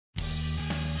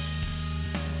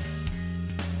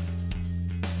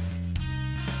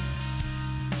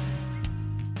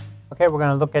Okay, we're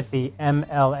going to look at the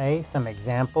MLA, some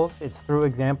examples. It's through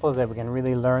examples that we can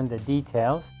really learn the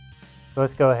details. So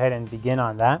let's go ahead and begin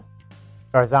on that.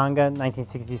 Garzanga,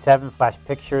 1967, flash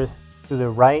pictures to the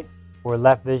right or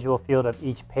left visual field of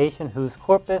each patient whose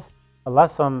corpus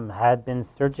callosum had been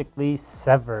surgically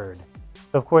severed.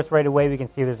 So of course right away we can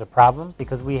see there's a problem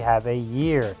because we have a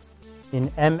year. In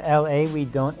MLA we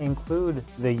don't include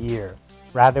the year.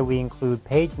 Rather we include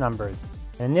page numbers.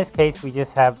 And in this case we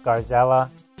just have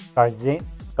Garzangiga,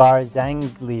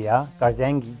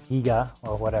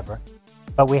 or whatever.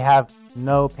 But we have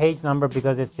no page number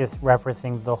because it's just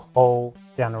referencing the whole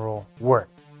general work.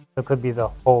 So it could be the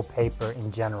whole paper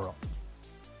in general.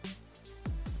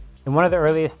 In one of the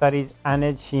earliest studies,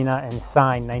 Anand, Sheena, and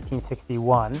Sain,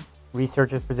 1961,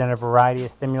 researchers presented a variety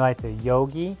of stimuli to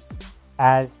Yogi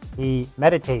as he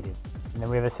meditated. And then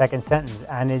we have a second sentence.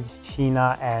 Anand,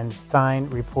 Sheena, and Sain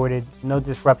reported no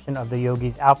disruption of the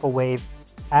yogi's alpha wave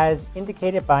as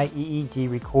indicated by EEG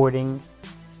recording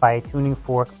by a tuning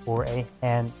fork or a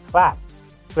hand clap.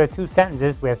 So we have two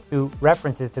sentences, we have two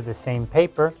references to the same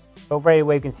paper, but right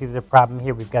away you can see there's a problem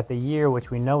here. We've got the year,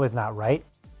 which we know is not right.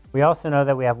 We also know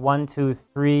that we have 1, 2,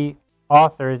 3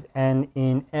 authors, and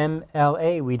in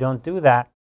MLA we don't do that.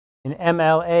 In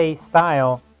MLA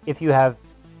style, if you have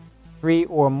 3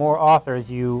 or more authors,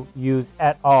 you use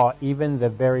et al. Even the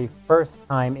very first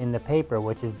time in the paper,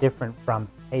 which is different from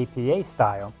APA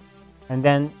style. And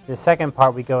then the second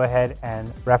part, we go ahead and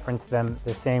reference them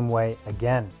the same way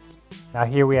again. Now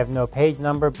here we have no page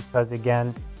number because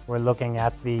again, we're looking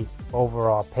at the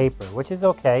overall paper, which is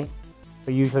okay,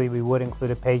 but usually we would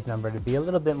include a page number to be a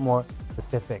little bit more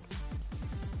specific.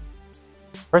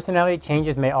 Personality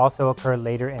changes may also occur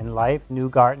later in life.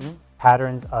 Newgarden,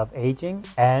 patterns of aging,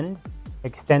 and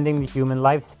extending the human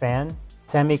lifespan,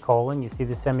 semicolon, you see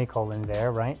the semicolon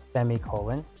there, right?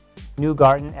 Semicolon.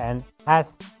 Newgarden and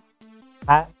Hagstad,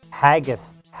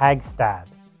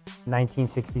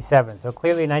 1967. So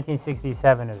clearly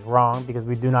 1967 is wrong because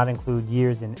we do not include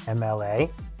years in MLA.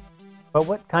 But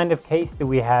what kind of case do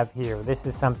we have here? This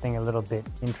is something a little bit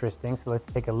interesting, so let's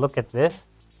take a look at this.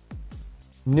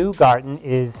 Newgarden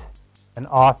is an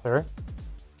author.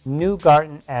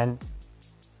 Newgarden and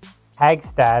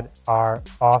Hagstad are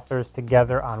authors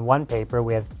together on one paper.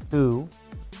 We have 2,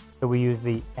 so we use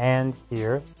the and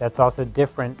here. That's also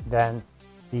different than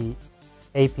the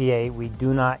APA. We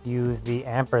do not use the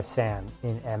ampersand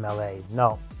in MLA,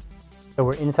 no. So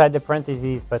we're inside the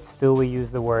parentheses, but still we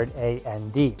use the word A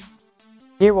and D.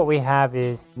 Here what we have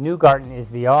is Newgarden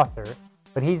is the author,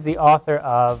 but he's the author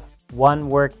of one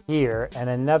work here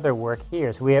and another work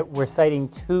here. So we're citing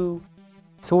 2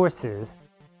 sources,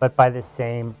 but by the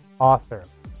same author.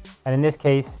 And in this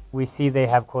case, we see they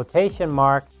have quotation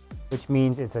marks, which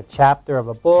means it's a chapter of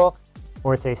a book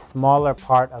or it's a smaller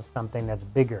part of something that's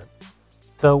bigger.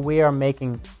 So we are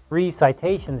making 3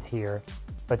 citations here,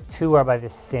 but 2 are by the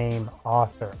same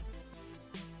author.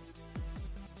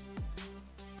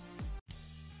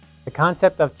 The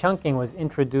concept of chunking was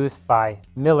introduced by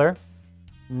Miller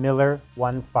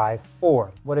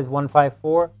 154. What is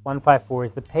 154? 154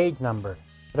 is the page number.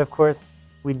 But of course,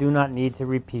 we do not need to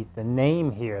repeat the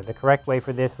name here. The correct way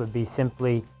for this would be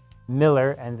simply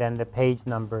Miller, and then the page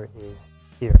number is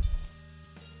here.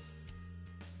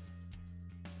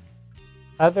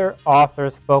 Other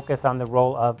authors focus on the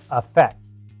role of affect.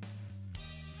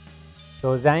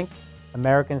 Gozank,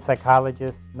 American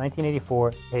Psychologist,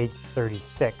 1984, page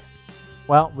 36.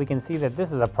 Well, we can see that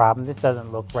this is a problem. This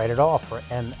doesn't look right at all for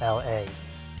MLA.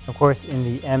 Of course, in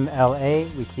the MLA,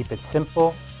 we keep it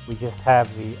simple. We just have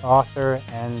the author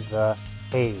and the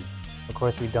page. Of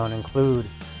course, we don't include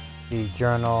the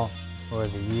journal or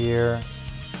the year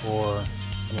or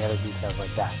any other details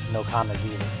like that. No commas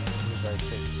either. It's very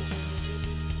straightforward.